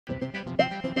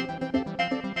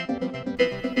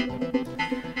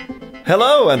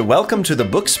Hello, and welcome to the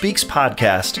Book Speaks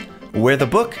podcast, where the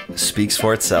book speaks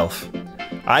for itself.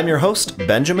 I'm your host,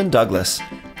 Benjamin Douglas,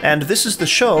 and this is the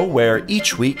show where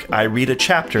each week I read a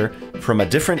chapter from a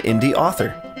different indie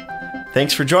author.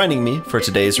 Thanks for joining me for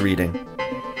today's reading.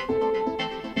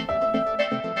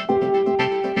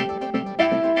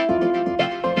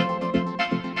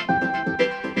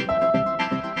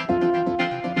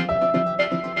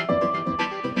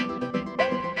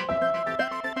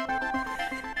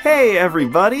 Hey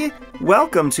everybody!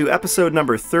 Welcome to episode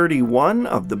number 31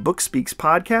 of the Book Speaks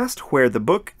podcast, where the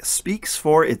book speaks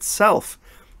for itself.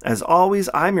 As always,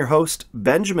 I'm your host,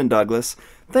 Benjamin Douglas.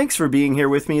 Thanks for being here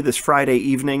with me this Friday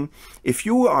evening. If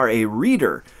you are a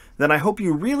reader, then I hope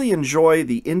you really enjoy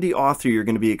the indie author you're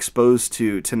going to be exposed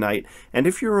to tonight. And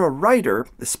if you're a writer,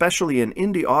 especially an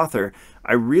indie author,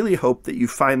 I really hope that you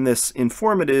find this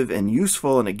informative and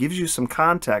useful, and it gives you some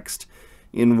context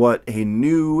in what a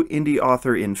new indie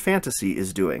author in fantasy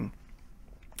is doing.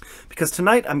 Because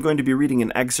tonight I'm going to be reading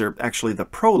an excerpt, actually the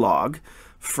prologue,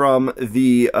 from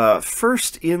the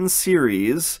first in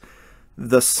series,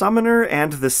 The Summoner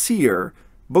and the Seer,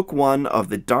 Book 1 of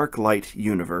the Dark Light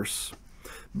Universe,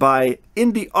 by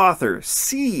indie author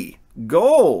C.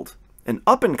 Gold, an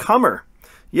up-and-comer.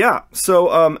 Yeah,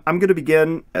 so I'm going to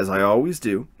begin, as I always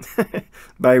do,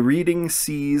 by reading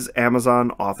C's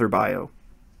Amazon author bio.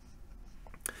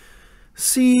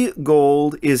 C.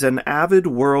 Gold is an avid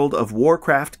World of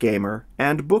Warcraft gamer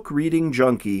and book-reading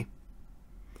junkie.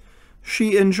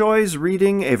 She enjoys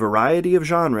reading a variety of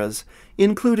genres,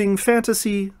 including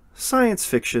fantasy, science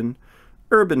fiction,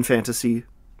 urban fantasy,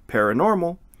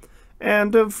 paranormal,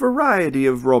 and a variety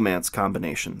of romance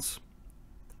combinations.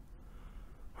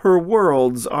 Her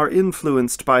worlds are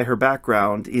influenced by her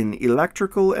background in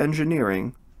electrical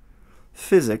engineering,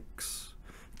 physics,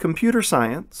 computer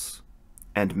science,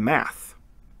 and math.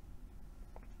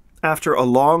 After a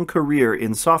long career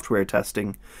in software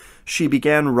testing, she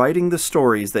began writing the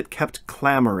stories that kept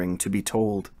clamoring to be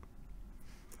told.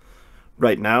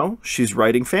 Right now, she's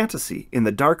writing fantasy in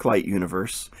the Dark Light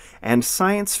universe and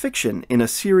science fiction in a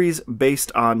series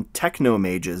based on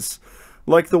techno-mages,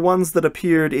 like the ones that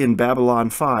appeared in Babylon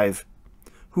 5,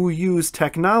 who use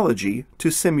technology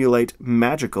to simulate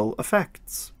magical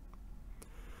effects.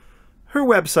 Her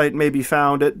website may be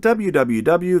found at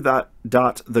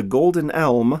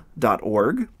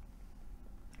www.thegoldenelm.org,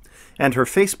 and her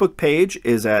Facebook page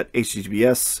is at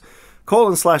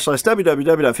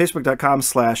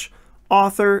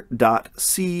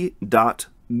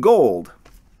https://www.facebook.com/author.c.gold.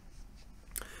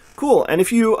 Cool. And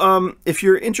if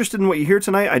you're interested in what you hear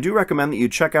tonight, I do recommend that you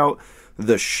check out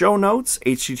the show notes,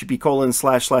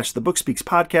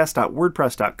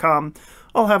 http://thebookspeakspodcast.wordpress.com.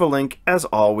 I'll have a link, as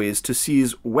always, to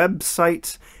C's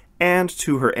website and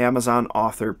to her Amazon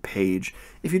author page.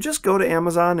 If you just go to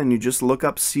Amazon and you just look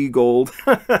up C. Gold,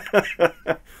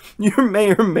 you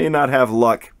may or may not have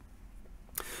luck,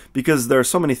 because there are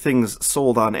so many things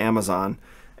sold on Amazon,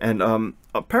 and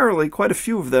apparently quite a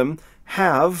few of them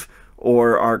have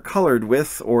or are colored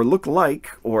with or look like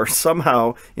or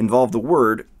somehow involve the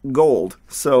word gold.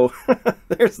 So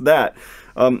there's that.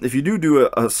 If you do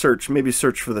a search, maybe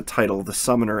search for the title, The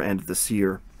Summoner and the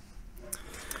Seer.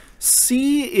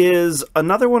 C is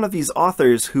another one of these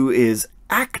authors who is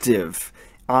active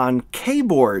on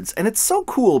Kboards, and it's so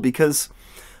cool because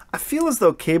I feel as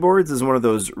though Kboards is one of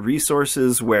those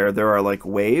resources where there are like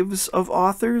waves of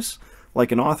authors.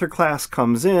 Like an author class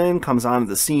comes onto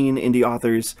the scene, indie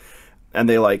authors, and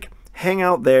they like hang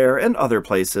out there and other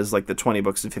places like the 20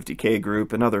 Books and 50K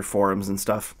group and other forums and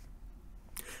stuff.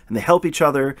 And they help each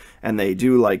other, and they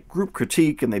do like group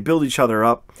critique, and they build each other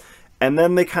up. And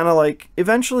then they kind of like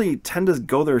eventually tend to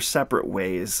go their separate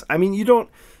ways. I mean, you don't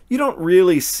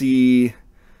really see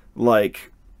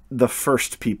like the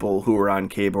first people who were on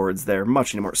Kboards there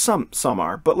much anymore. Some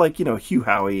are, but like, you know, Hugh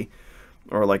Howey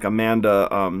or like Amanda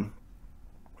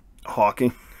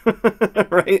Hawking,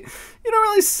 right? You don't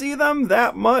really see them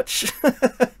that much.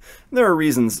 There are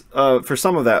reasons for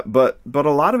some of that, but a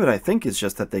lot of it, I think, is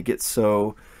just that they get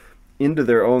so into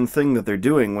their own thing that they're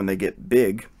doing when they get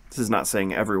big. This is not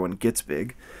saying everyone gets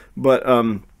big, but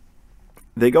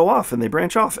they go off and they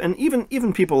branch off. And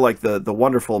even people like the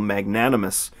wonderful,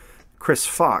 magnanimous Chris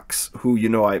Fox, who, you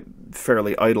know, I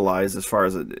fairly idolize as far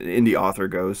as an indie author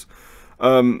goes.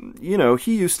 You know,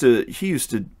 he used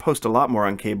to post a lot more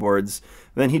on Kboards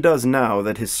than he does now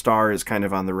that his star is kind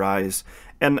of on the rise.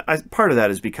 And part of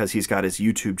that is because he's got his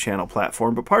YouTube channel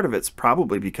platform, but part of it's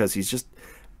probably because he's just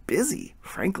busy,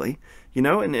 frankly, you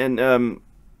know, and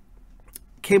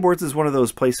Kboards is one of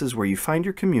those places where you find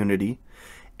your community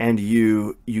and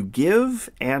you give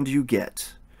and you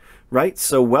get, right?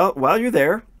 So while you're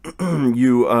there,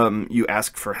 you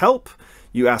ask for help,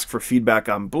 you ask for feedback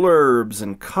on blurbs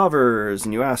and covers,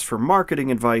 and you ask for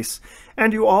marketing advice,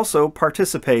 and you also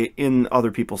participate in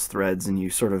other people's threads, and you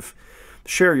sort of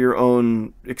share your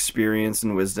own experience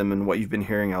and wisdom and what you've been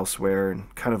hearing elsewhere,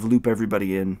 and kind of loop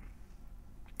everybody in.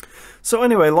 So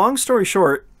anyway, long story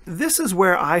short, this is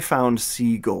where I found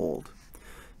C. Gold,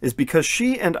 is because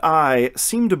she and I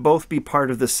seem to both be part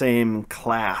of the same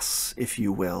class, if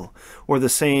you will, or the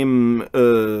same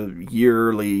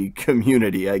yearly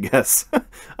community, I guess,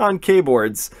 on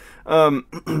K-boards,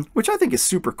 which I think is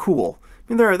super cool.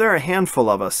 I mean, there are a handful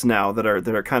of us now that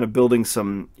are kind of building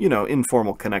some, you know,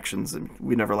 informal connections, and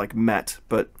we never like met,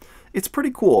 but it's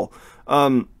pretty cool.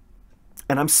 And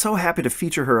I'm so happy to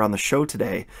feature her on the show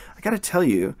today. I gotta tell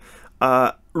you,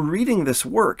 reading this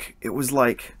work, it was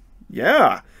like,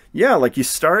 yeah, like you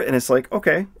start and it's like,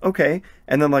 okay,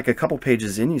 and then like a couple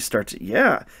pages in, you start to,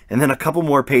 yeah, and then a couple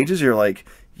more pages, you're like,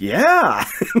 yeah,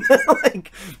 and then,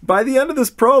 like by the end of this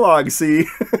prologue, see,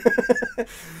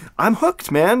 I'm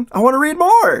hooked, man. I want to read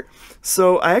more.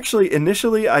 So I actually,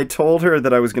 initially, I told her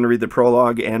that I was going to read the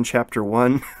prologue and chapter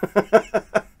 1.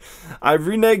 I've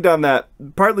reneged on that,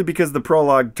 partly because the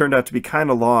prologue turned out to be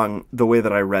kind of long the way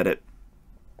that I read it,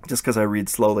 just because I read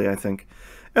slowly, I think.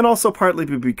 And also partly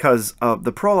because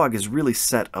the prologue is really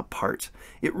set apart.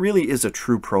 It really is a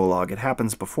true prologue. It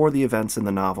happens before the events in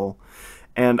the novel.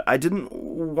 And I didn't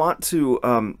want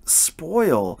to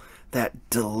spoil that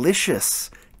delicious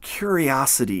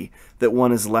curiosity that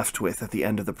one is left with at the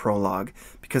end of the prologue,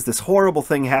 because this horrible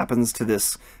thing happens to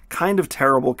this kind of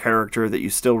terrible character that you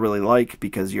still really like,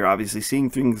 because you're obviously seeing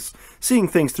things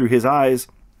through his eyes,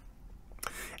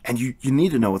 and you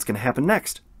need to know what's going to happen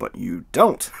next, but you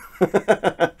don't.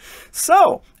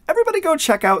 So everybody go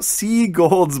check out C.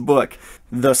 Gold's book,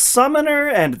 The Summoner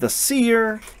and the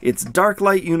Seer. It's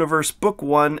Darklight Universe Book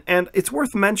 1, and it's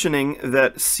worth mentioning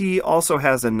that C also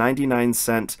has a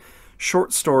 99-cent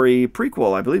short story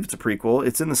prequel. I believe it's a prequel.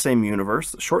 It's in the same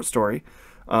universe, short story.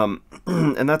 And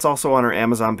that's also on our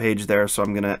Amazon page there, so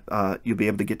I'm gonna you'll be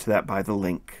able to get to that by the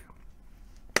link.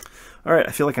 All right,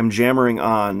 I feel like I'm yammering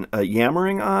on.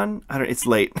 It's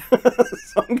late,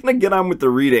 so I'm gonna get on with the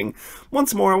reading.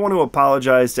 Once more, I want to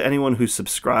apologize to anyone who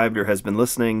subscribed or has been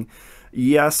listening.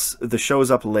 Yes, the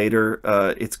show's up later.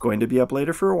 It's going to be up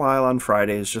later for a while on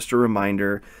Fridays. Just a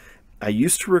reminder. I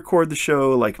used to record the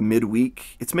show like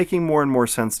midweek. It's making more and more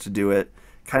sense to do it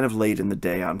kind of late in the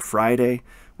day on Friday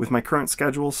with my current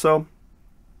schedule, so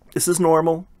this is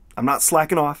normal. I'm not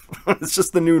slacking off. It's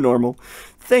just the new normal.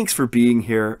 Thanks for being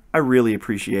here. I really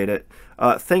appreciate it.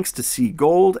 Thanks to C.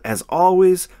 Gold. As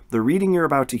always, the reading you're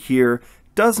about to hear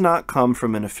does not come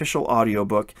from an official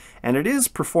audiobook, and it is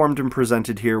performed and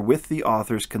presented here with the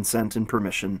author's consent and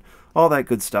permission. All that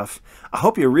good stuff. I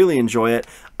hope you really enjoy it.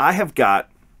 I have got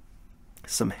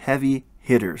some heavy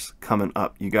hitters coming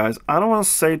up, you guys. I don't want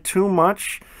to say too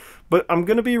much, but I'm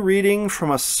going to be reading from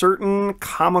a certain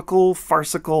comical,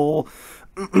 farcical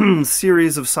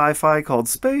series of sci-fi called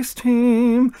Space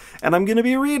Team, and I'm going to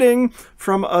be reading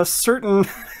from a certain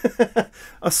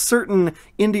a certain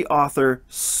indie author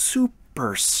superstar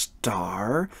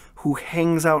who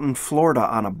hangs out in Florida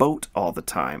on a boat all the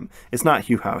time. It's not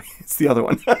Hugh Howey, it's the other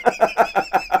one.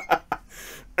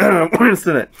 Where's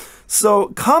it? So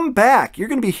come back. You're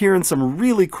going to be hearing some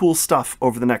really cool stuff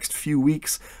over the next few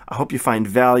weeks. I hope you find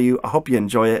value. I hope you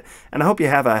enjoy it. And I hope you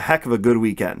have a heck of a good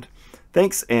weekend.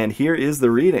 Thanks, and here is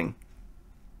the reading.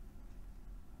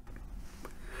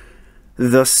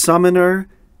 The Summoner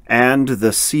and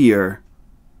the Seer.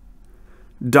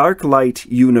 Darklight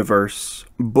Universe,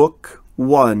 Book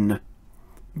 1,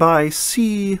 by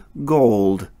C.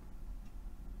 Gold.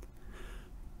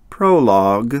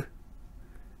 Prologue.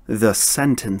 The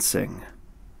Sentencing.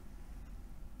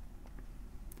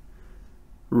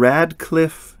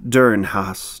 Radcliffe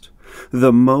Dernhast,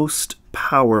 the most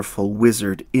powerful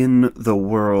wizard in the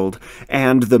world,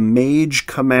 and the mage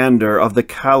commander of the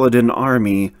Kaladin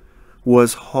army,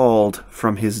 was hauled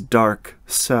from his dark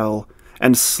cell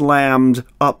and slammed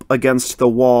up against the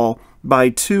wall by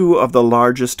two of the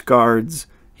largest guards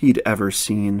he'd ever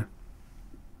seen.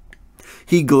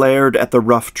 He glared at the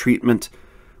rough treatment,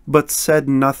 but said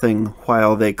nothing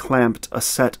while they clamped a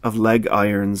set of leg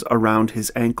irons around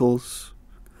his ankles,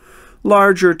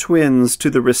 larger twins to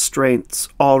the restraints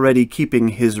already keeping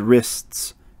his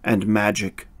wrists and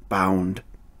magic bound.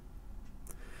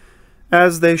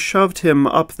 As they shoved him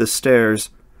up the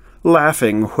stairs,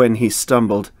 laughing when he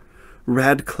stumbled,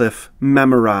 Radcliffe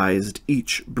memorized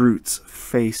each brute's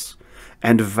face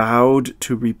and vowed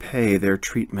to repay their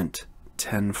treatment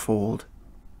tenfold.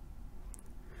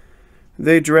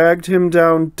 They dragged him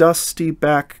down dusty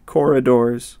back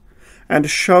corridors and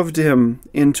shoved him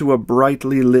into a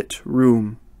brightly lit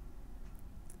room.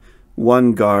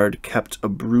 One guard kept a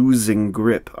bruising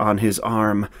grip on his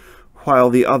arm, while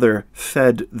the other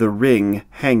fed the ring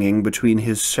hanging between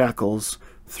his shackles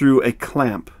through a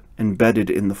clamp embedded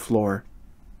in the floor.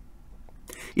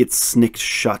 It snicked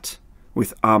shut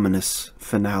with ominous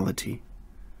finality.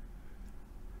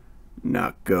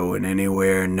 "Not going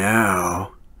anywhere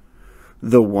now,"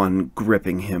 the one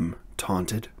gripping him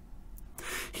taunted.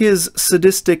 His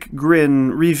sadistic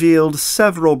grin revealed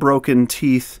several broken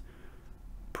teeth,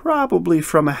 probably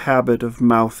from a habit of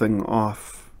mouthing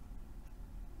off.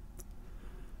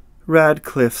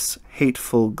 Radcliffe's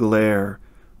hateful glare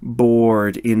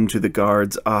bored into the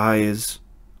guard's eyes.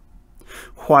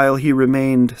 While he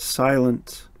remained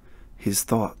silent, his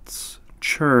thoughts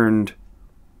churned.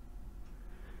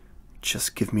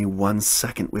 "Just give me 1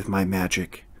 second with my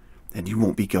magic, and you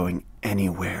won't be going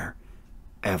anywhere,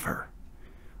 ever.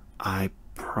 I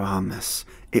promise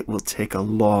it will take a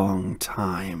long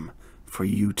time for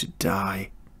you to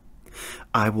die.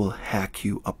 I will hack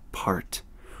you apart,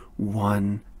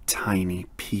 one tiny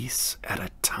piece at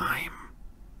a time."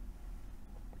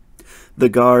 The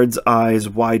guard's eyes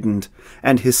widened,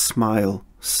 and his smile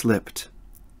slipped.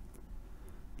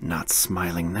 "Not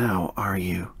smiling now, are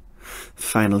you?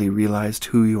 Finally realized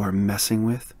who you are messing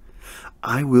with?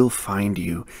 I will find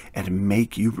you and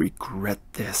make you regret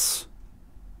this."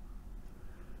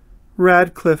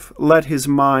 Radcliffe let his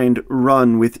mind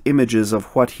run with images of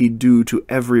what he'd do to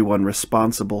everyone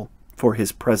responsible for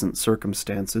his present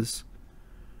circumstances.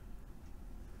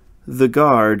 The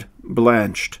guard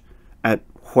blanched at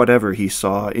whatever he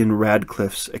saw in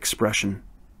Radcliffe's expression.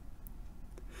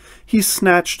 He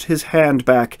snatched his hand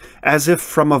back as if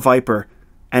from a viper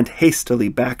and hastily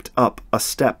backed up a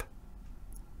step.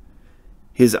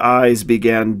 His eyes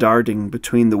began darting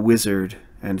between the wizard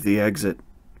and the exit.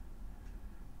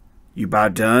 "You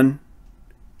about done?"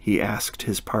 he asked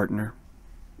his partner.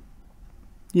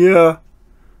 "Yeah."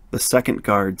 The second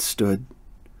guard stood.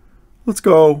 "Let's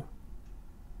go."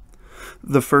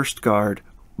 The first guard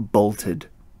bolted.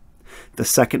 The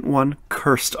second one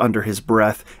cursed under his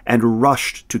breath and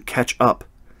rushed to catch up,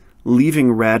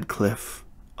 leaving Radcliffe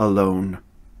alone.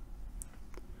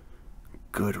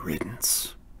 Good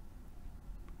riddance.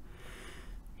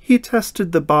 He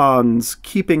tested the bonds,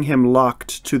 keeping him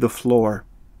locked to the floor.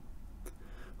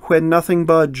 When nothing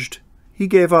budged, he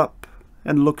gave up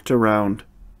and looked around.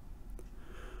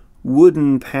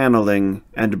 Wooden paneling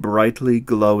and brightly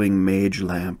glowing mage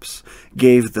lamps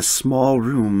gave the small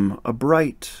room a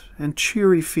bright and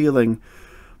cheery feeling,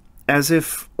 as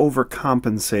if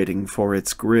overcompensating for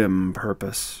its grim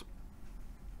purpose.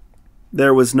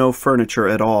 There was no furniture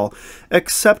at all,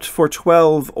 except for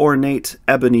 12 ornate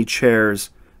ebony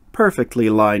chairs, perfectly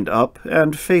lined up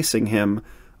and facing him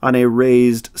on a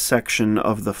raised section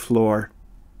of the floor.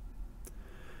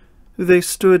 They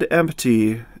stood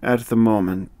empty at the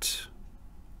moment.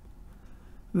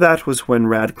 That was when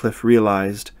Radcliffe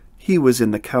realized he was in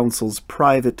the council's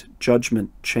private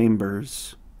judgment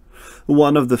chambers,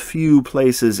 one of the few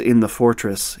places in the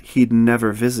fortress he'd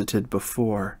never visited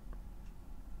before.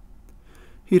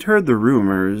 He'd heard the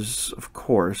rumors, of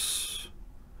course,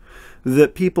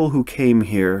 that people who came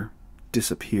here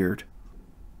disappeared.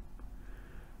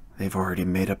 They've already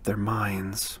made up their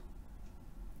minds.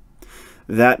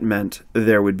 That meant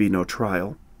there would be no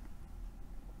trial.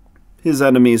 His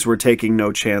enemies were taking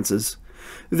no chances.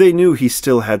 They knew he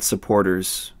still had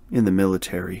supporters in the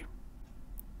military.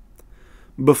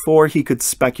 Before he could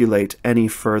speculate any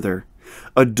further,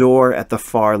 a door at the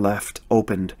far left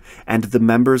opened, and the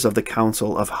members of the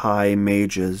Council of High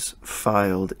Mages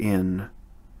filed in.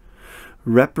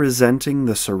 Representing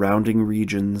the surrounding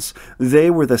regions, they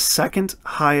were the second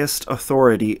highest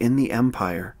authority in the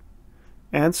Empire,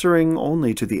 answering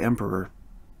only to the Emperor.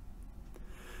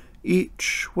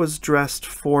 Each was dressed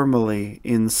formally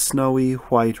in snowy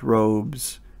white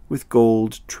robes with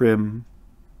gold trim.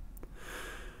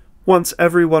 Once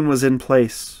everyone was in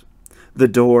place, the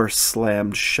door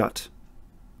slammed shut,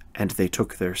 and they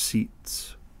took their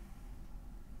seats.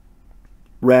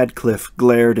 Radcliffe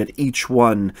glared at each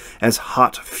one as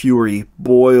hot fury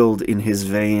boiled in his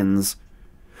veins.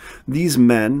 These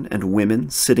men and women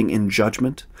sitting in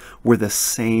judgment were the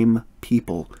same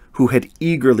people who had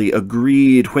eagerly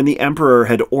agreed when the Emperor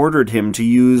had ordered him to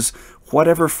use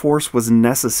whatever force was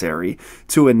necessary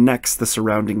to annex the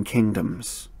surrounding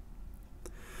kingdoms.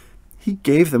 He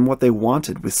gave them what they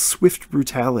wanted with swift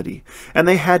brutality, and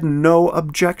they had no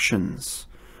objections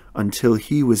until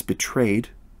he was betrayed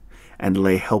and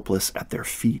lay helpless at their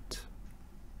feet.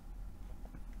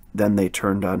 Then they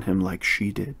turned on him like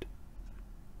she did.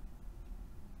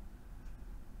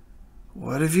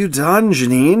 "What have you done,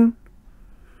 Janine?"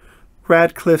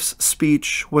 Radcliffe's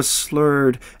speech was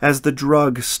slurred as the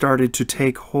drug started to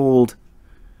take hold.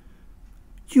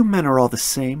 "You men are all the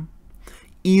same,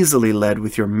 easily led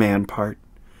with your man part.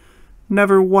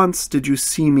 Never once did you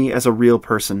see me as a real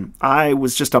person. I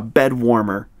was just a bed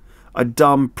warmer, a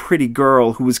dumb, pretty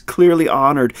girl who was clearly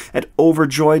honored and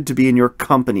overjoyed to be in your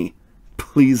company,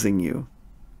 pleasing you.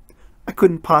 I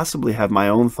couldn't possibly have my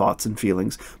own thoughts and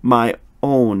feelings, my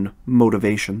own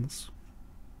motivations."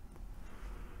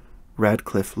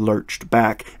 Radcliffe lurched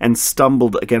back and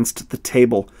stumbled against the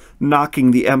table,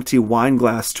 knocking the empty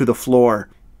wineglass to the floor.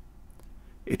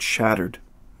 It shattered,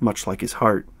 much like his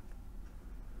heart.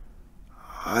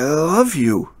 "I love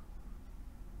you."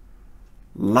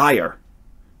 "Liar!"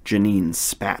 Janine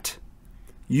spat.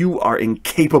 "You are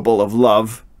incapable of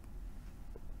love."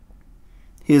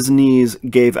 His knees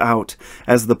gave out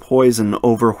as the poison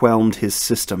overwhelmed his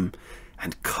system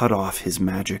and cut off his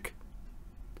magic.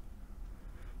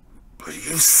 "But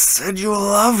you said you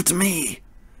loved me,"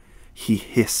 he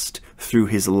hissed through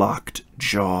his locked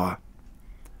jaw.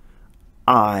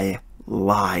 "I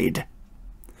lied."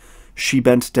 She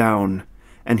bent down,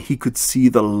 and he could see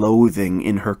the loathing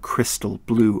in her crystal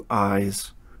blue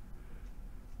eyes.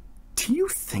 "Do you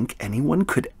think anyone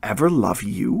could ever love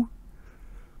you?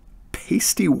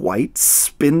 Pasty white,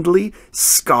 spindly,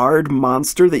 scarred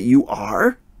monster that you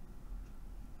are?"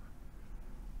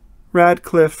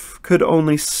 Radcliffe could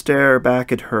only stare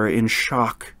back at her in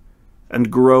shock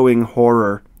and growing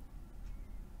horror.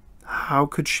 How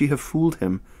could she have fooled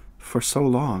him for so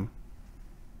long?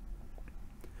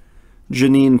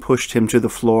 Janine pushed him to the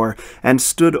floor and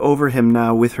stood over him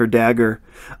now with her dagger,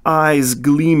 eyes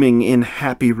gleaming in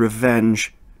happy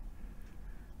revenge.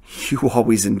 "You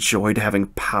always enjoyed having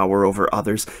power over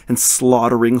others and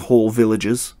slaughtering whole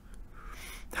villages.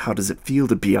 How does it feel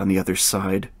to be on the other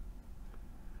side?"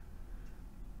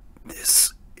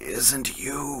 "This isn't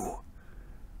you,"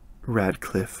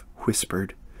 Radcliffe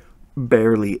whispered,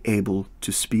 barely able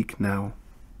to speak now.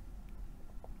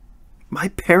 "My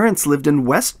parents lived in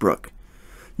Westbrook.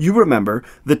 You remember,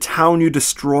 the town you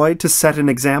destroyed to set an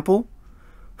example?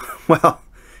 Well,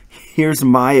 here's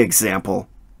my example."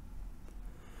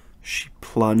 She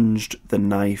plunged the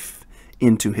knife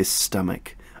into his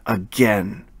stomach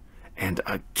again and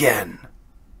again.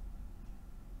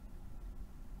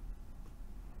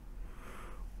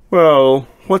 "Well,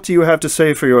 what do you have to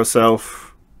say for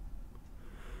yourself?"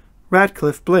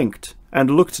 Radcliffe blinked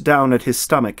and looked down at his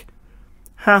stomach,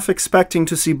 half expecting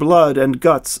to see blood and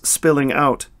guts spilling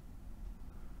out.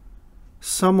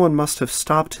 Someone must have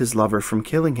stopped his lover from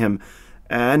killing him,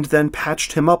 and then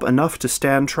patched him up enough to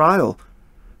stand trial,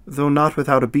 though not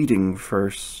without a beating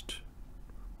first.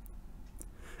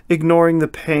 Ignoring the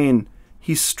pain,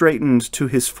 he straightened to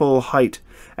his full height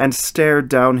and stared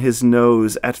down his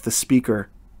nose at the speaker,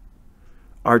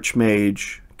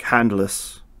 Archmage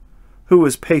Candless, who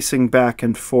was pacing back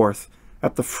and forth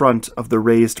at the front of the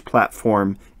raised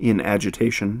platform in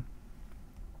agitation.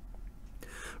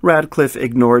 Radcliffe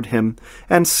ignored him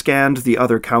and scanned the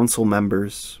other council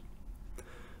members.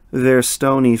 Their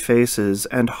stony faces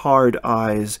and hard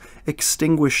eyes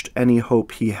extinguished any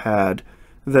hope he had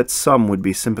that some would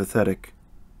be sympathetic.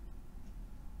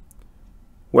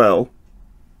 "Well?"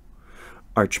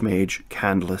 Archmage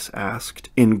Candless asked,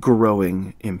 in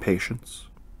growing impatience.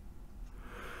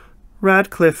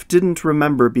 Radcliffe didn't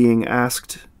remember being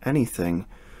asked anything,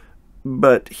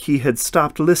 but he had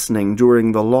stopped listening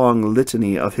during the long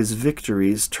litany of his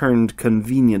victories turned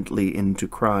conveniently into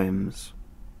crimes.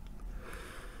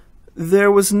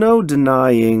 There was no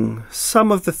denying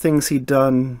some of the things he'd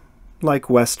done, like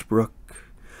Westbrook,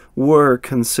 were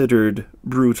considered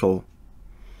brutal.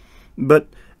 But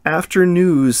after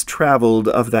news traveled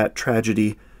of that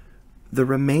tragedy, the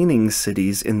remaining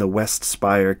cities in the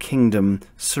Westspire Kingdom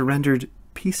surrendered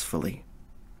peacefully.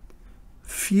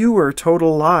 Fewer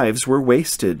total lives were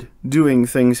wasted doing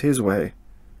things his way.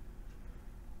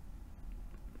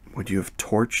 Would you have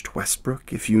torched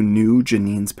Westbrook if you knew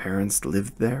Janine's parents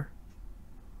lived there?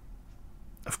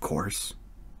 Of course.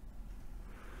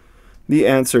 The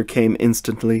answer came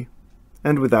instantly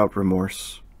and without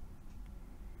remorse.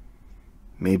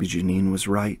 Maybe Janine was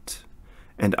right,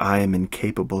 and I am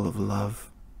incapable of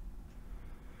love.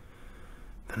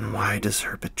 Then why does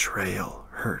her betrayal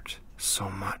hurt so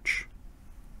much?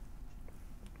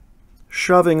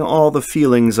 Shoving all the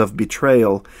feelings of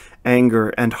betrayal, anger,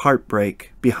 and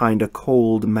heartbreak behind a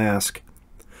cold mask,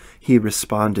 he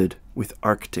responded with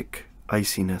Arctic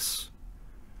iciness.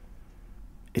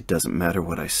 It doesn't matter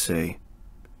what I say.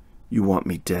 You want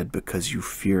me dead because you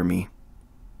fear me.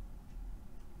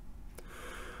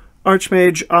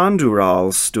 Archmage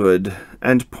Andural stood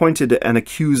and pointed an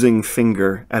accusing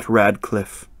finger at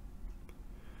Radcliffe.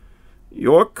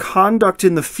 Your conduct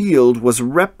in the field was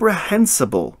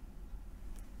reprehensible.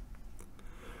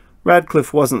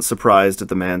 Radcliffe wasn't surprised at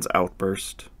the man's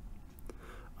outburst.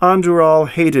 Andural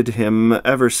hated him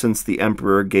ever since the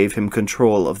Emperor gave him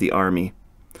control of the army,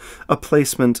 a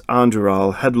placement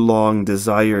Andural had long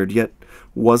desired, yet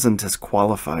wasn't as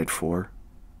qualified for.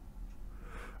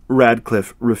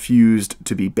 Radcliffe refused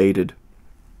to be baited.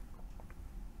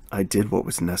 I did what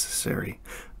was necessary.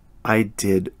 I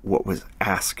did what was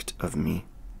asked of me.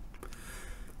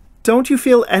 Don't you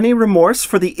feel any remorse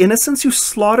for the innocents you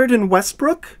slaughtered in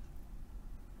Westbrook?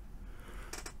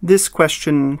 This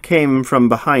question came from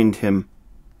behind him.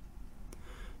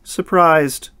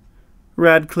 Surprised,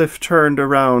 Radcliffe turned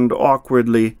around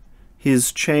awkwardly,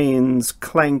 his chains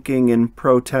clanking in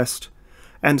protest,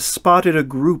 and spotted a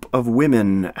group of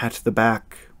women at the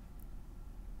back.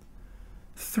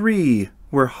 3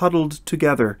 were huddled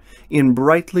together in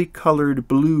brightly colored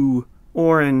blue,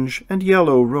 orange, and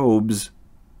yellow robes.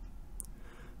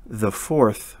 The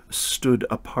 4th stood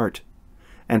apart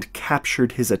and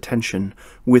captured his attention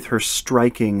with her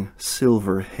striking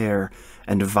silver hair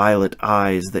and violet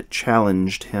eyes that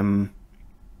challenged him.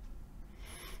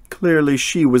 Clearly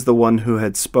she was the one who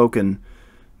had spoken,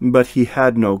 but he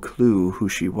had no clue who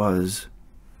she was.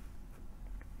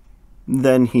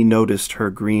 Then he noticed her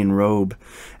green robe,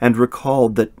 and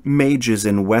recalled that mages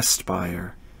in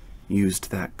Westspire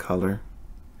used that color.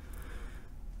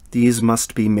 These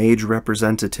must be mage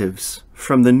representatives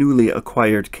from the newly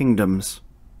acquired kingdoms.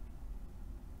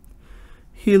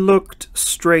 He looked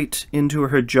straight into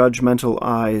her judgmental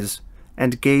eyes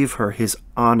and gave her his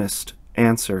honest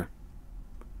answer.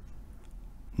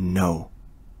 No.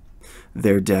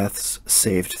 Their deaths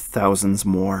saved thousands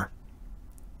more.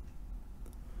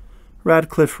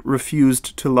 Radcliffe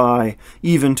refused to lie,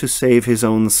 even to save his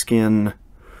own skin,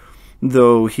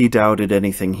 though he doubted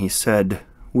anything he said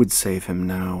would save him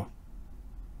now.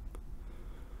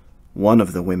 One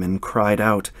of the women cried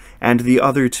out, and the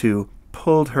other 2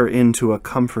 pulled her into a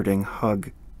comforting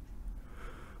hug.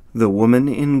 The woman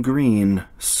in green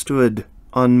stood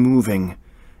unmoving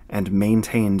and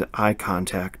maintained eye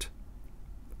contact.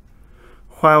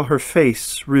 While her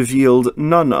face revealed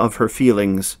none of her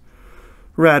feelings,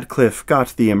 Radcliffe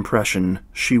got the impression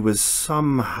she was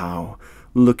somehow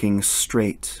looking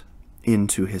straight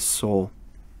into his soul.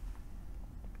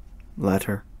 Let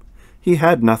her. He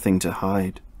had nothing to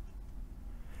hide.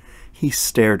 He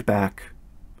stared back,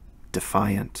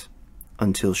 defiant,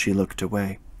 until she looked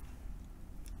away.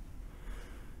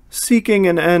 Seeking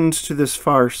an end to this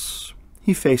farce,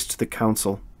 he faced the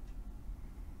council.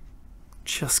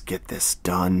 Just get this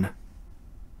done.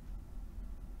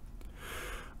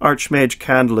 Archmage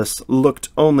Candless looked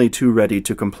only too ready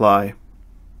to comply.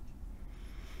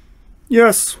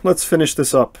 Yes, let's finish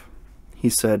this up, he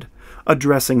said,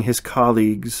 addressing his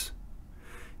colleagues.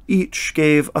 Each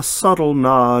gave a subtle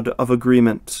nod of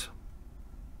agreement.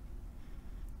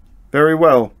 Very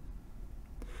well.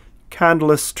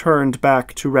 Candless turned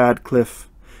back to Radcliffe,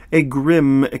 a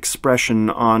grim expression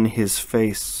on his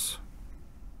face.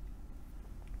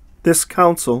 This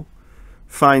council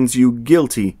finds you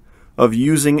guilty of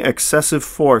using excessive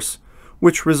force,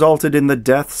 which resulted in the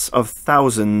deaths of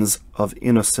thousands of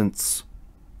innocents.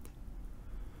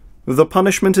 The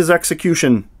punishment is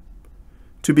execution,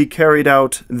 to be carried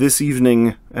out this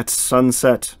evening at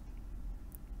sunset.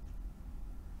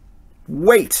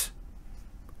 Wait!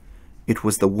 It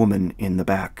was the woman in the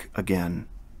back again.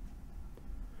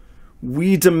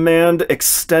 We demand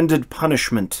extended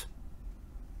punishment.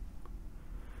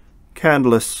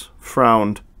 Candless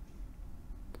frowned.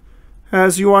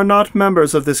 As you are not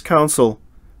members of this council,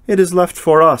 it is left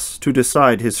for us to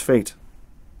decide his fate.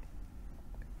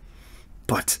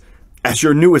 But, as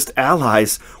your newest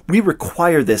allies, we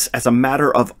require this as a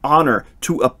matter of honor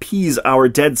to appease our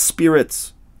dead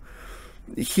spirits.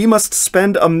 He must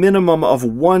spend a minimum of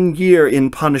 1 year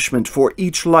in punishment for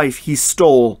each life he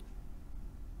stole.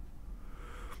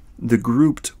 The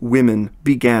grouped women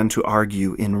began to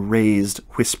argue in raised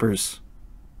whispers.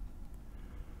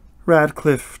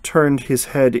 Radcliffe turned his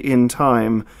head in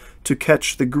time to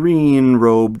catch the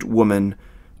green-robed woman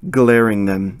glaring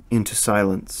them into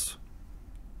silence.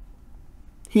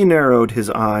 He narrowed his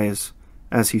eyes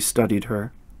as he studied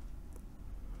her.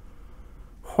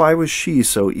 Why was she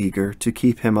so eager to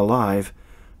keep him alive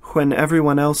when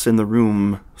everyone else in the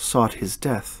room sought his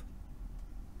death?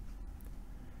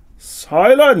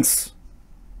 Silence!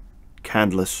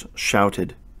 Candless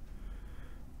shouted.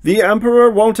 The Emperor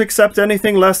won't accept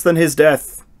anything less than his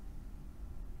death.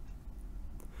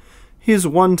 His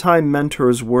one-time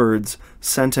mentor's words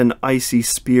sent an icy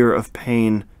spear of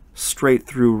pain straight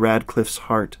through Radcliffe's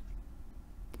heart.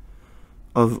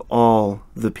 Of all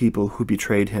the people who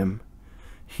betrayed him,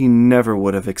 he never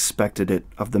would have expected it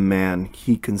of the man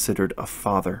he considered a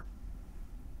father.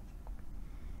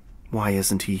 Why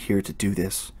isn't he here to do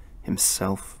this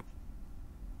himself?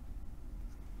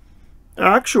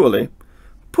 Actually,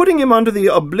 putting him under the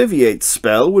Obliviate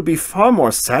spell would be far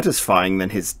more satisfying than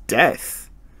his death,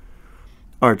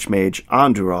 Archmage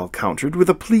Anduril countered with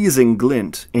a pleasing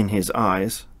glint in his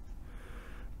eyes.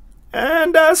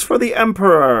 And as for the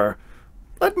Emperor,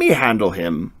 let me handle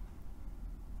him.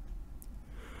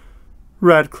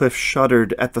 Radcliffe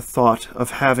shuddered at the thought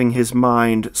of having his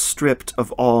mind stripped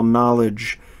of all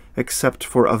knowledge except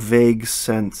for a vague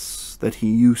sense that he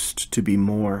used to be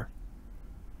more.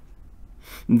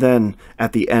 Then,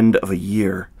 at the end of a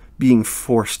year, being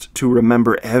forced to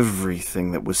remember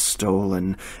everything that was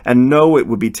stolen and know it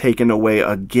would be taken away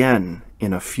again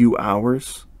in a few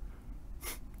hours,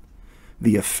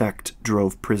 the effect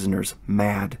drove prisoners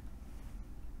mad.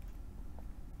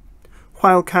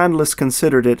 While Candace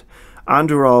considered it,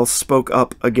 Anduril spoke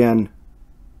up again.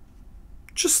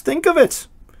 Just think of it.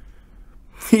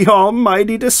 The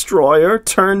almighty destroyer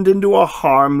turned into a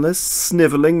harmless,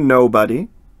 sniveling nobody.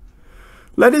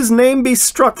 Let his name be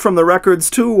struck from the records,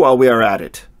 too, while we are at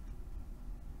it.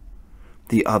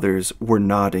 The others were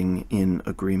nodding in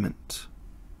agreement.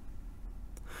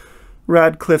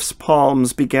 Radcliffe's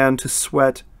palms began to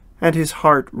sweat, and his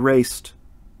heart raced.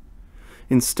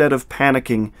 Instead of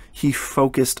panicking, he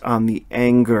focused on the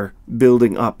anger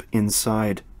building up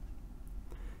inside.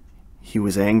 He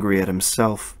was angry at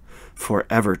himself for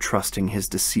ever trusting his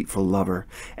deceitful lover,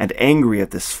 and angry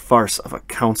at this farce of a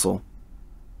council.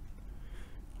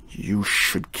 You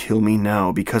should kill me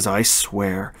now, because I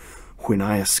swear, when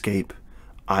I escape,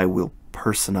 I will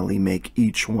personally make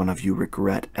each one of you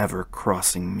regret ever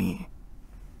crossing me.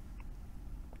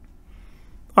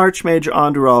 Archmage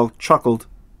Anduril chuckled.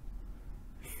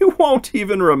 You won't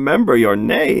even remember your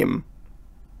name.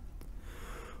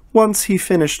 Once he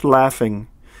finished laughing,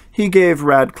 he gave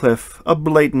Radcliffe a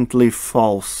blatantly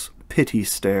false pity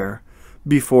stare,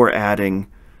 before adding,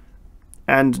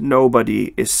 and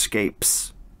nobody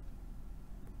escapes.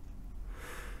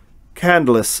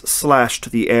 Candace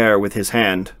slashed the air with his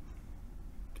hand.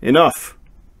 Enough.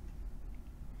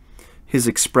 His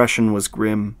expression was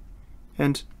grim,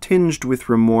 and tinged with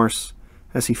remorse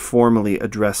as he formally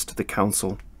addressed the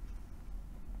council.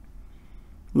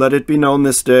 Let it be known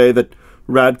this day that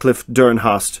Radcliffe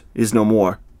Dernhast is no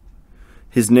more.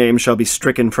 His name shall be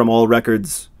stricken from all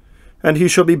records, and he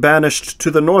shall be banished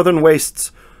to the northern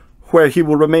wastes, where he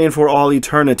will remain for all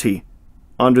eternity,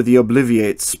 under the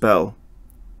Obliviate spell.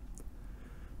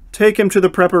 Take him to the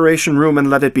preparation room and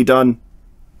let it be done.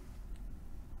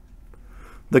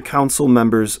 The council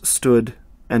members stood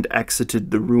and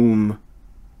exited the room.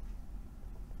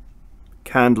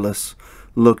 Candace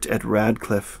looked at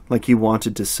Radcliffe like he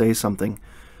wanted to say something,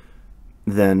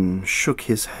 then shook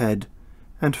his head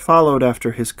and followed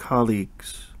after his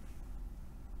colleagues.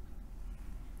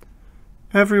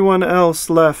 Everyone else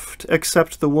left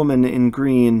except the woman in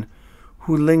green,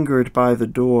 who lingered by the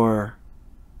door.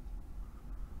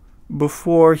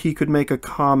 Before he could make a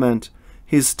comment,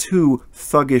 his two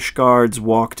thuggish guards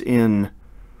walked in,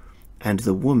 and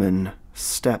the woman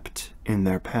stepped in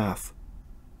their path.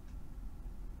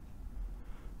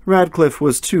 Radcliffe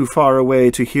was too far away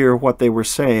to hear what they were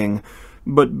saying,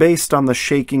 but based on the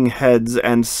shaking heads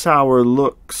and sour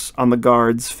looks on the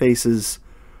guards' faces,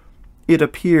 it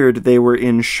appeared they were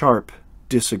in sharp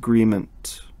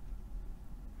disagreement.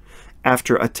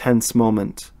 After a tense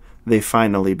moment, they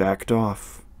finally backed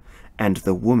off, and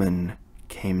the woman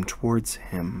came towards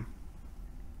him.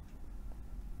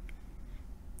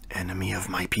 Enemy of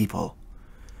my people,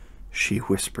 she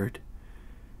whispered.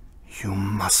 You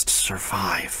must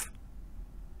survive.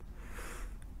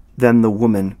 Then the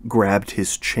woman grabbed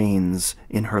his chains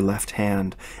in her left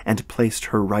hand and placed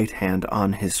her right hand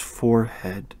on his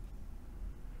forehead.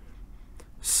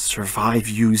 Survive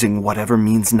using whatever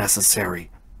means necessary.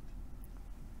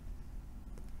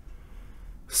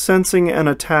 Sensing an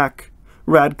attack,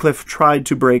 Radcliffe tried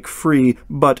to break free,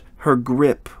 but her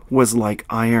grip was like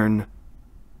iron.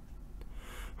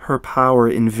 Her power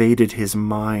invaded his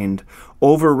mind,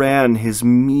 overran his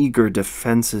meager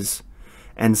defenses,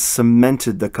 and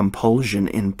cemented the compulsion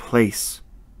in place.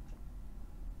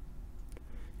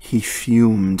 He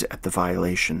fumed at the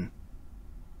violation.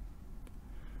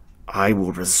 I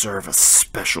will reserve a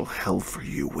special hell for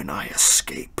you when I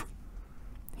escape,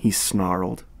 he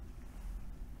snarled.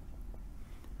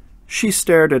 She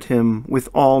stared at him with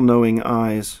all-knowing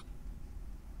eyes.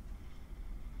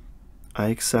 I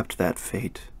accept that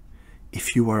fate,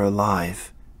 if you are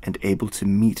alive and able to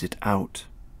meet it out.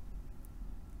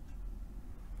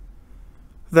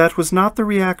 That was not the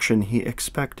reaction he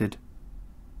expected.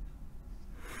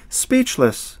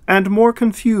 Speechless and more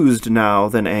confused now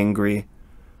than angry,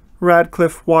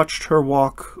 Radcliffe watched her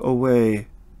walk away.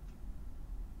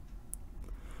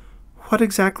 What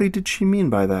exactly did she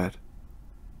mean by that?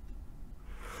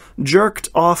 Jerked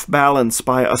off balance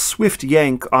by a swift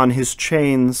yank on his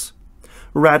chains,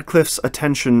 Radcliffe's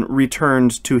attention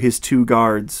returned to his two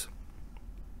guards.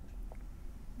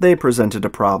 They presented a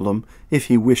problem if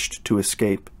he wished to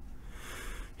escape.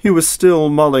 He was still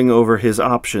mulling over his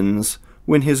options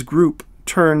when his group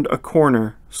turned a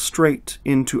corner straight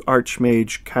into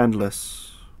Archmage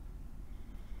Candless.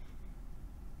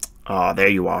 "Ah, there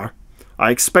you are.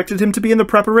 I expected him to be in the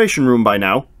preparation room by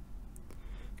now."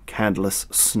 Candless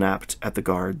snapped at the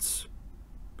guards.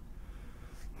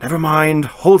 "Never mind.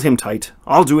 Hold him tight.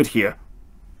 I'll do it here."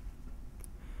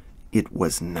 It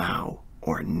was now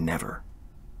or never.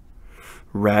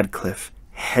 Radcliffe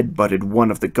headbutted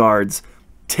one of the guards,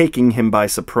 taking him by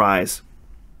surprise.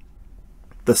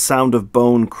 The sound of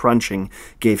bone crunching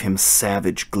gave him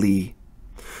savage glee.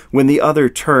 When the other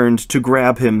turned to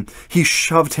grab him, he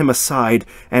shoved him aside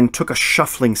and took a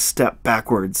shuffling step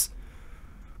backwards.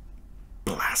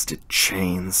 Blasted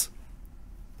chains.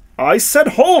 "I said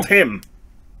hold him!"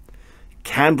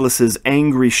 Candless's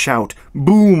angry shout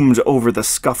boomed over the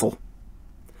scuffle.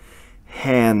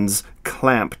 Hands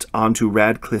clamped onto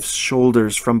Radcliffe's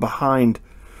shoulders from behind,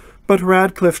 but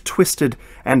Radcliffe twisted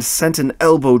and sent an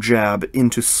elbow jab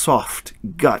into soft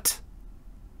gut.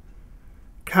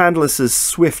 Candless's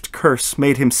swift curse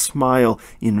made him smile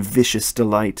in vicious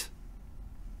delight.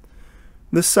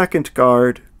 The second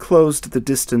guard closed the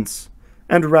distance,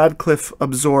 and Radcliffe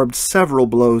absorbed several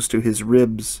blows to his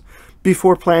ribs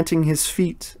before planting his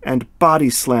feet and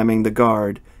body-slamming the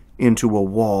guard into a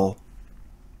wall.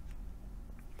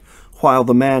 While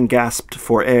the man gasped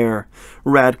for air,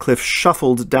 Radcliffe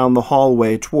shuffled down the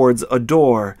hallway towards a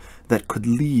door that could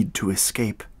lead to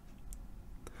escape.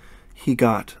 He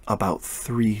got about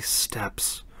 3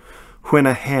 steps when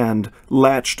a hand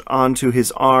latched onto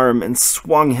his arm and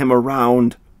swung him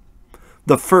around.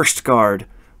 The first guard,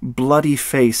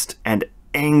 bloody-faced and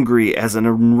angry as an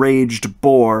enraged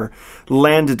boar,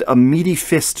 landed a meaty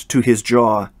fist to his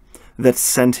jaw that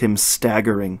sent him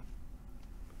staggering.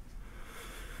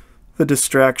 The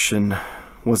distraction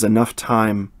was enough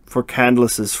time for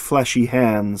Candless's fleshy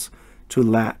hands to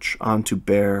latch onto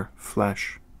bare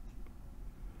flesh.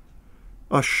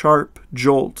 A sharp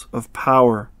jolt of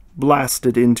power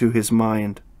blasted into his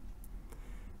mind,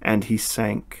 and he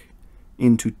sank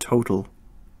into total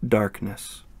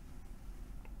darkness.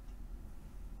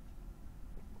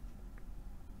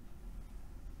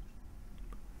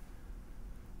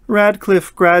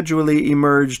 Radcliffe gradually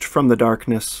emerged from the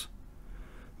darkness,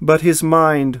 but his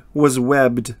mind was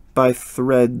webbed by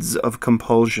threads of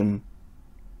compulsion.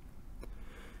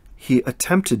 He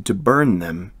attempted to burn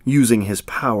them using his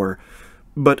power,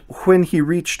 but when he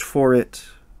reached for it,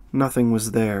 nothing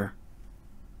was there.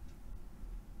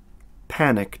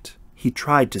 Panicked, he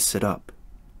tried to sit up.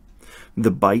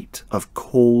 The bite of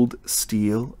cold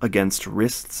steel against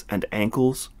wrists and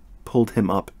ankles pulled him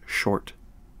up short.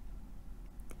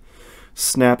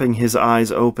 Snapping his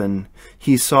eyes open,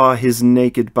 he saw his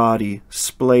naked body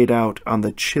splayed out on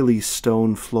the chilly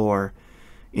stone floor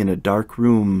in a dark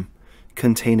room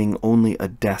containing only a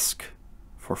desk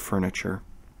for furniture.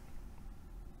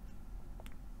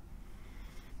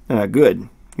 Good.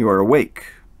 You are awake.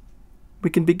 We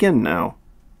can begin now."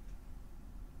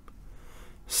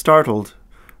 Startled,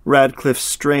 Radcliffe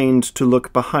strained to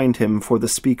look behind him for the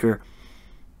speaker,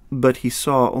 but he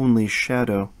saw only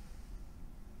shadow.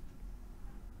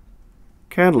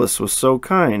 "Candless was so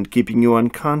kind, keeping you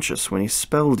unconscious when he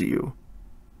spelled you."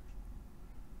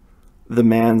 The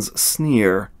man's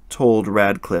sneer told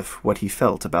Radcliffe what he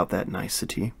felt about that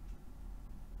nicety.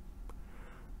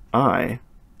 "I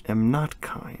am not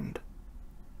kind."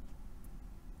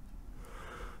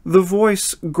 The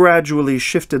voice gradually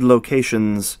shifted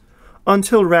locations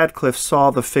until Radcliffe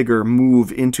saw the figure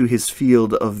move into his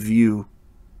field of view.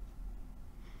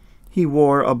 He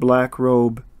wore a black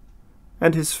robe,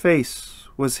 and his face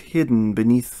was hidden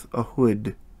beneath a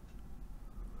hood.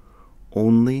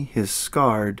 Only his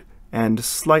scarred and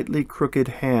slightly crooked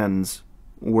hands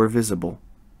were visible.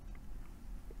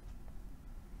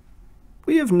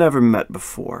 "We have never met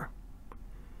before.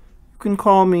 You can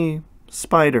call me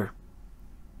Spider."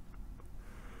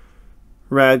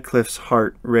 Radcliffe's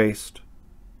heart raced.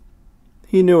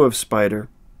 He knew of Spider.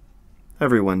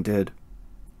 Everyone did.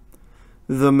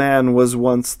 The man was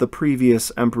once the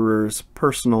previous emperor's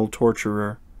personal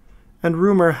torturer, and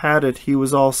rumor had it he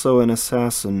was also an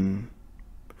assassin.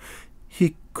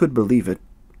 He could believe it.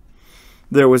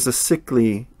 There was a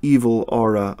sickly, evil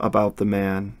aura about the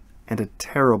man, and a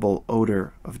terrible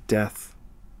odor of death.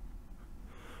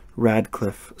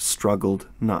 Radcliffe struggled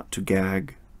not to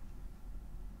gag.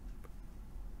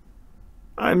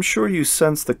 I'm sure you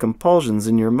sense the compulsions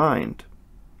in your mind.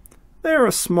 They are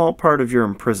a small part of your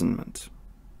imprisonment.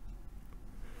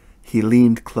 He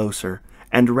leaned closer,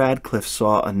 and Radcliffe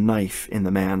saw a knife in the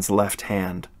man's left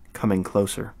hand, coming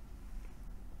closer.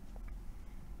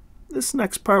 This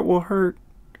next part will hurt.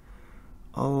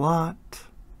 A lot.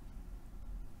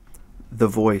 The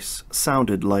voice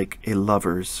sounded like a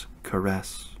lover's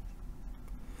caress.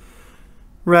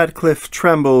 Radcliffe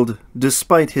trembled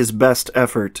despite his best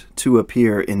effort to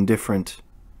appear indifferent.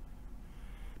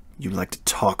 You like to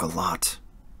talk a lot,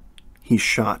 he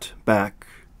shot back.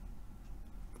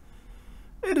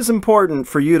 It is important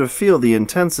for you to feel the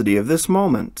intensity of this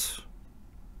moment.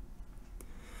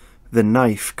 The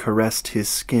knife caressed his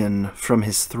skin from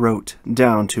his throat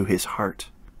down to his heart.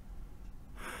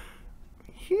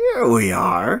 Here we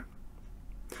are.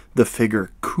 The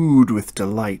figure cooed with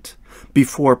delight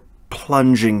before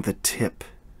plunging the tip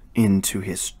into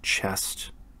his chest.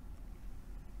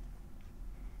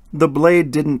 The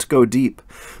blade didn't go deep,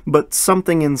 but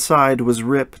something inside was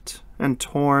ripped and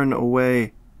torn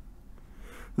away.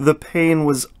 The pain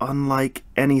was unlike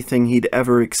anything he'd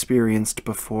ever experienced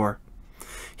before.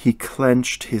 He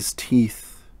clenched his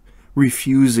teeth,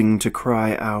 refusing to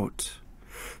cry out.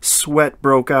 Sweat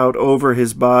broke out over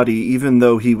his body, even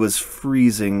though he was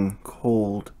freezing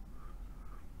cold.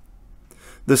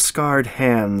 The scarred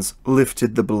hands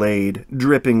lifted the blade,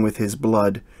 dripping with his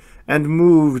blood, and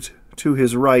moved to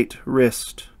his right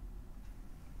wrist.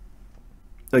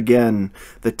 Again,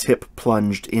 the tip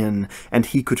plunged in, and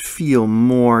he could feel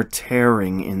more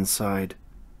tearing inside.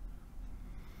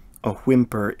 A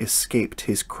whimper escaped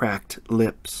his cracked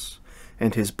lips,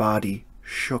 and his body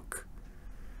shook.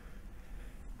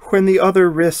 When the other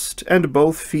wrist and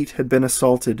both feet had been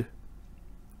assaulted,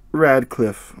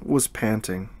 Radcliffe was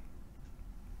panting.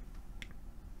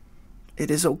 It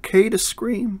is okay to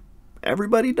scream.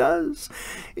 Everybody does,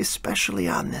 especially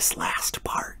on this last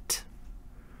part.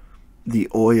 The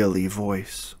oily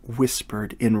voice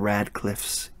whispered in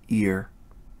Radcliffe's ear.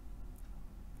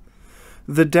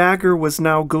 The dagger was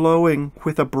now glowing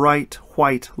with a bright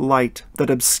white light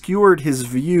that obscured his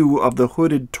view of the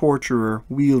hooded torturer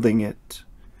wielding it.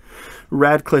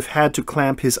 Radcliffe had to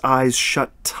clamp his eyes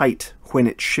shut tight when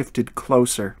it shifted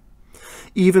closer.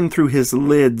 Even through his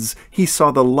lids, he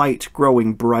saw the light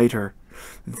growing brighter.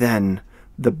 Then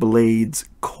the blade's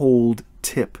cold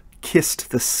tip kissed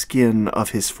the skin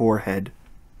of his forehead.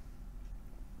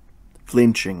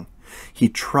 Flinching, he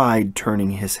tried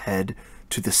turning his head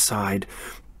to the side,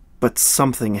 but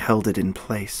something held it in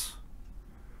place.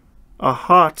 A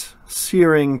hot,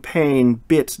 searing pain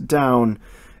bit down,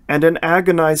 and an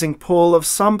agonizing pull of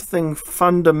something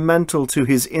fundamental to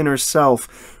his inner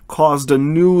self caused a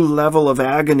new level of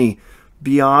agony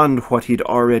beyond what he'd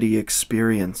already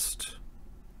experienced.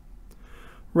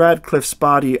 Radcliffe's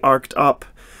body arced up,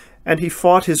 and he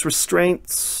fought his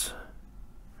restraints.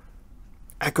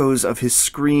 Echoes of his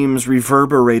screams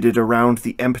reverberated around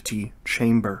the empty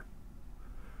chamber.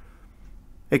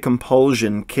 A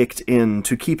compulsion kicked in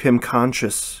to keep him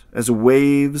conscious as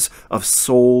waves of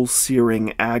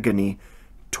soul-searing agony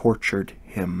tortured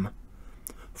him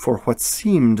for what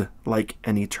seemed like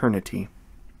an eternity.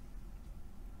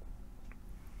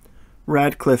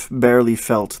 Radcliffe barely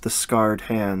felt the scarred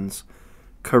hands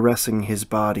caressing his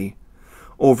body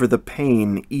over the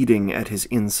pain eating at his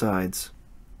insides.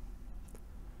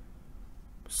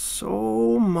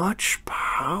 So much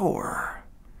power,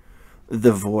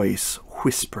 the voice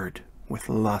whispered with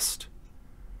lust.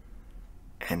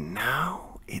 And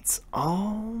now it's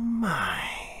all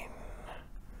mine.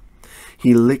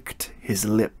 He licked his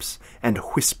lips and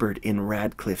whispered in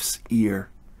Radcliffe's ear.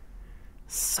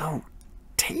 So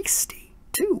tasty,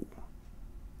 too.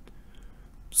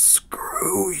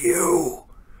 Screw you,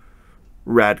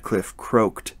 Radcliffe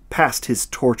croaked past his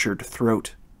tortured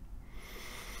throat.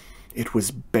 It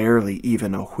was barely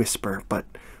even a whisper, but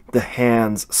the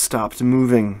hands stopped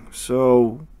moving,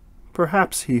 so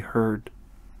perhaps he heard.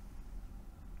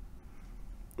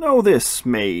 Know this,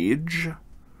 mage.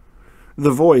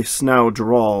 The voice now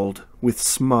drawled with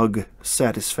smug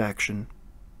satisfaction.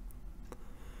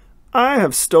 I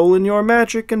have stolen your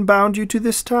magic and bound you to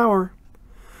this tower.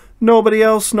 Nobody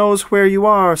else knows where you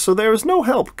are, so there is no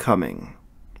help coming.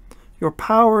 Your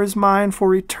power is mine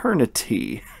for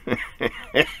eternity.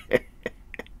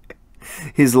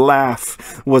 His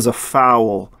laugh was a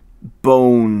foul,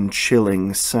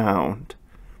 bone-chilling sound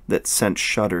that sent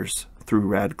shudders through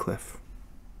Radcliffe.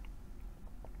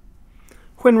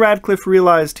 When Radcliffe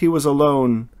realized he was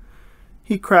alone,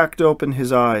 he cracked open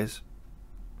his eyes.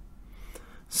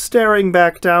 Staring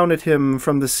back down at him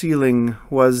from the ceiling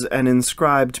was an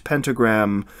inscribed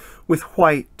pentagram with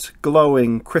white,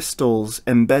 glowing crystals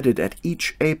embedded at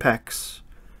each apex,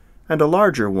 and a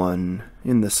larger one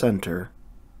in the center.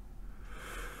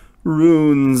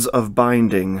 Runes of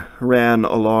binding ran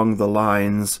along the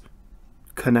lines,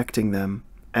 connecting them,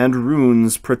 and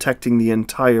runes protecting the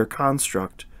entire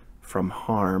construct from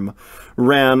harm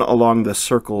ran along the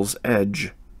circle's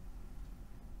edge.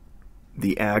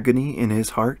 The agony in his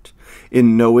heart,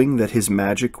 in knowing that his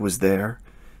magic was there,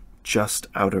 just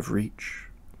out of reach,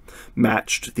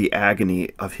 matched the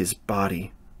agony of his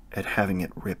body at having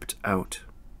it ripped out.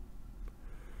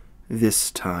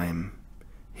 This time,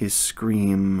 his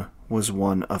scream was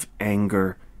one of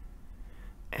anger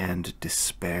and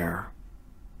despair.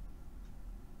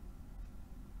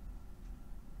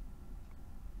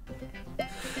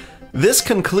 This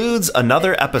concludes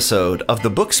another episode of the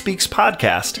Book Speaks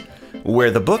podcast,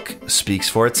 where the book speaks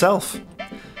for itself.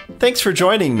 Thanks for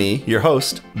joining me, your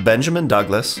host, Benjamin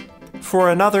Douglas,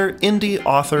 for another indie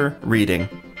author reading.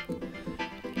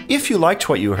 If you liked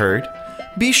what you heard,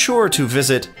 be sure to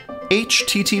visit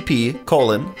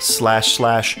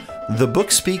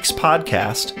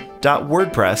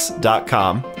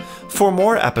http://thebookspeakspodcast.wordpress.com for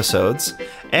more episodes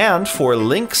and for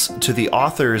links to the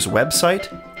author's website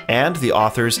and the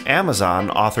author's Amazon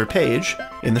author page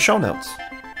in the show notes.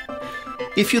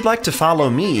 If you'd like to follow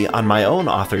me on my own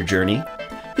author journey,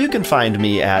 you can find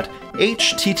me at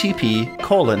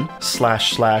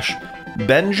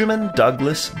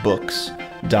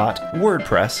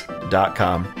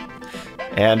http://benjamindouglasbooks.wordpress.com.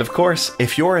 And of course,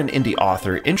 if you're an indie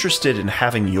author interested in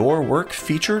having your work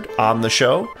featured on the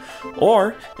show,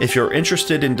 or if you're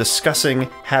interested in discussing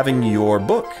having your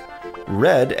book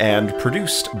read and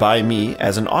produced by me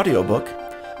as an audiobook,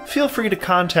 feel free to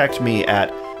contact me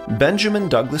at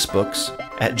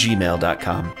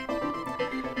benjamindouglasbooks@gmail.com.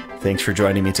 Thanks for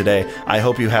joining me today. I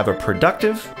hope you have a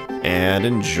productive and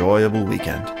enjoyable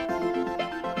weekend.